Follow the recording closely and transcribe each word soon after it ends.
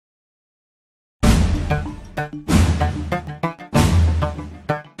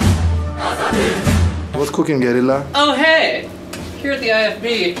What's cooking, guerrilla? Oh hey! Here at the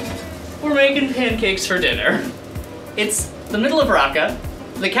IFB, we're making pancakes for dinner. It's the middle of Raqqa,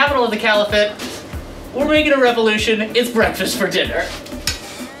 the capital of the Caliphate. We're making a revolution. It's breakfast for dinner.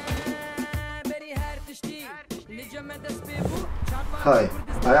 Hi,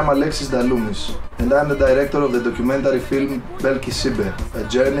 I am Alexis Daloumis, and I'm the director of the documentary film Belki Sibe, a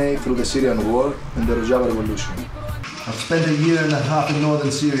journey through the Syrian war and the Rojava Revolution. I've spent a year and a half in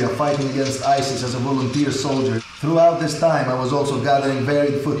Northern Syria fighting against ISIS as a volunteer soldier. Throughout this time, I was also gathering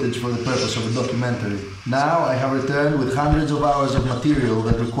varied footage for the purpose of a documentary. Now, I have returned with hundreds of hours of material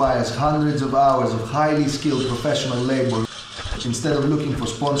that requires hundreds of hours of highly skilled professional labor. Instead of looking for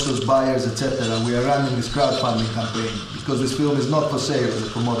sponsors, buyers, etc., we are running this crowdfunding campaign because this film is not for sale as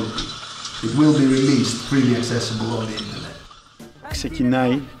a commodity. It will be released freely accessible on the internet.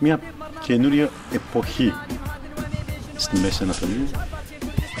 Ξεκινάει μια καινούρια εποχή στη Μέση Ανατολή.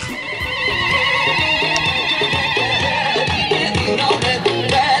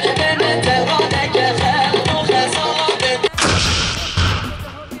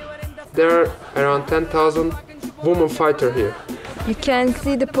 There are around 10,000 women fighters here. You can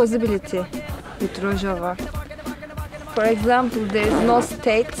see the possibility with Rojava. For example, there is no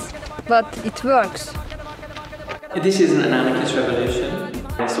states, but it works. This isn't an anarchist revolution.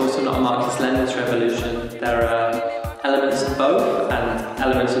 It's also not a Marxist-Leninist revolution. There are elements of both and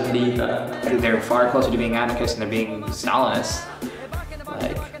elements of neither. They're far closer to being anarchists than they're being Stalinists,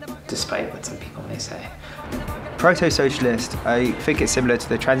 like, despite what some people may say. Proto-socialist, I think it's similar to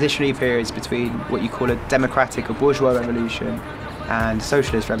the transitionary periods between what you call a democratic or bourgeois revolution and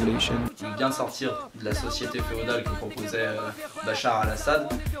socialist revolution. On vient de sortir de la société féodale que proposait Bachar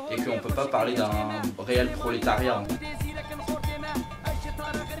al-Assad et qu'on ne peut pas parler d'un réel prolétariat.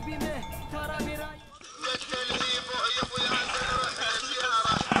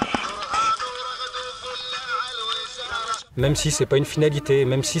 Même si c'est pas une finalité,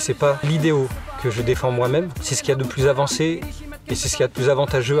 même si c'est pas l'idéal que je défends moi-même, c'est ce qu'il y a de plus avancé et c'est ce qu'il y a de plus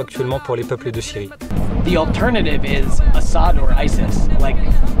avantageux actuellement pour les peuples de Syrie. The alternative is Assad or ISIS. Like...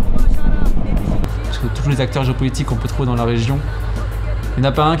 Parce que tous les acteurs géopolitiques qu'on peut trouver dans la région, il n'y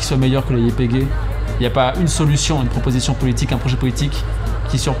en a pas un qui soit meilleur que le YPG. Il n'y a pas une solution, une proposition politique, un projet politique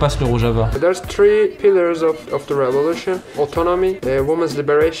qui surpasse le Rojava. There's three pillars of the revolution: autonomy, women's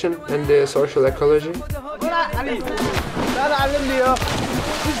liberation, and the social ecology.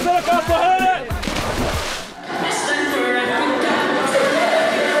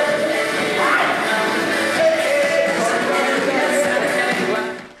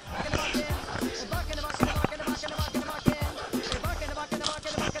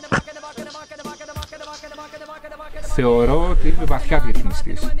 Θεωρώ ότι είμαι βαθιά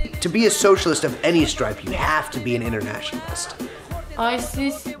διεθνιστής. To be a socialist of any stripe, you have to be an internationalist.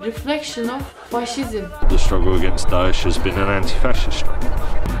 ISIS reflection of fascism. The struggle against Daesh has been an anti-fascist struggle.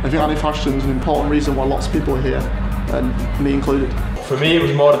 I think anti-fascism is an important reason why lots of people are here, and me included. For me, it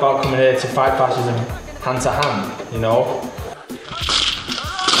was more about coming here to fight fascism hand to hand, you know.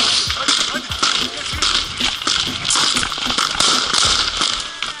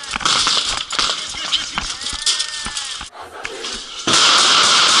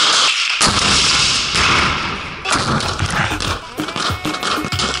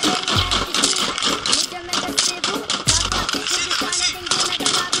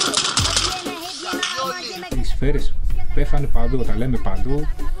 Οι σφαίρες πέφανε παντού, όταν λέμε παντού,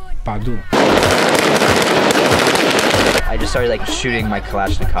 παντού. I just started like shooting my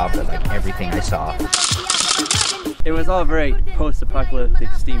Kalashnikov at like everything I saw. It was all very post-apocalyptic,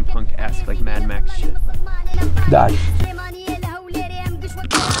 steampunk-esque, like Mad Max shit. Die.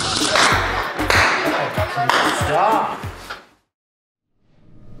 Stop!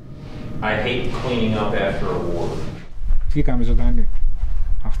 I hate cleaning up after a war. Βγήκαμε ζωντανοί.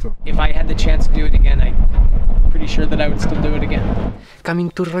 Αυτό. If I had the chance to do it again, I'm pretty sure that I would still do it again. Coming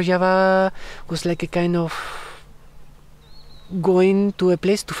to Rojava was like a kind of going to a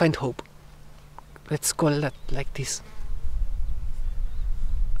place to find hope. Let's call that like this.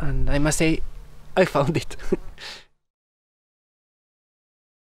 And I must say, I found it.